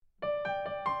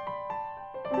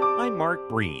I'm Mark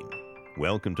Breen.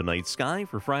 Welcome to Night Sky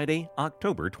for Friday,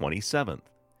 October 27th.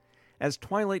 As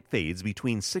twilight fades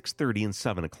between 6:30 and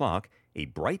 7 o'clock, a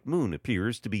bright moon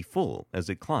appears to be full as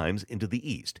it climbs into the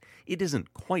east. It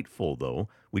isn't quite full, though,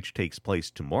 which takes place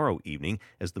tomorrow evening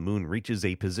as the moon reaches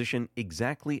a position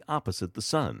exactly opposite the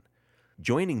sun.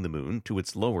 Joining the moon to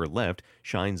its lower left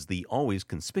shines the always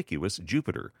conspicuous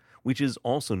Jupiter, which is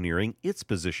also nearing its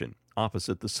position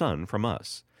opposite the sun from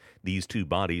us. These two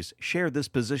bodies share this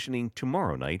positioning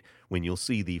tomorrow night when you'll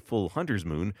see the full hunter's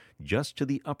moon just to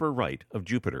the upper right of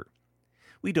Jupiter.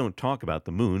 We don't talk about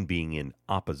the moon being in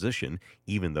opposition,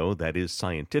 even though that is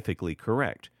scientifically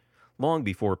correct. Long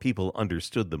before people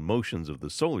understood the motions of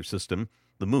the solar system,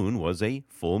 the moon was a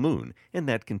full moon, and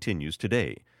that continues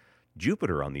today.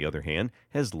 Jupiter, on the other hand,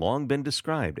 has long been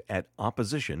described at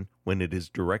opposition when it is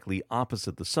directly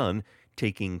opposite the sun,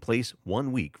 taking place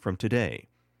 1 week from today.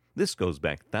 This goes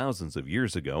back thousands of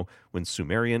years ago when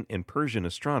Sumerian and Persian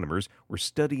astronomers were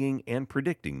studying and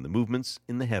predicting the movements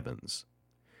in the heavens.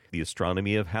 The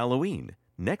astronomy of Halloween,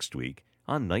 next week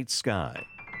on Night Sky.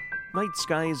 Night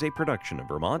Sky is a production of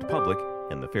Vermont Public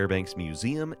and the Fairbanks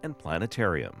Museum and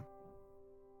Planetarium.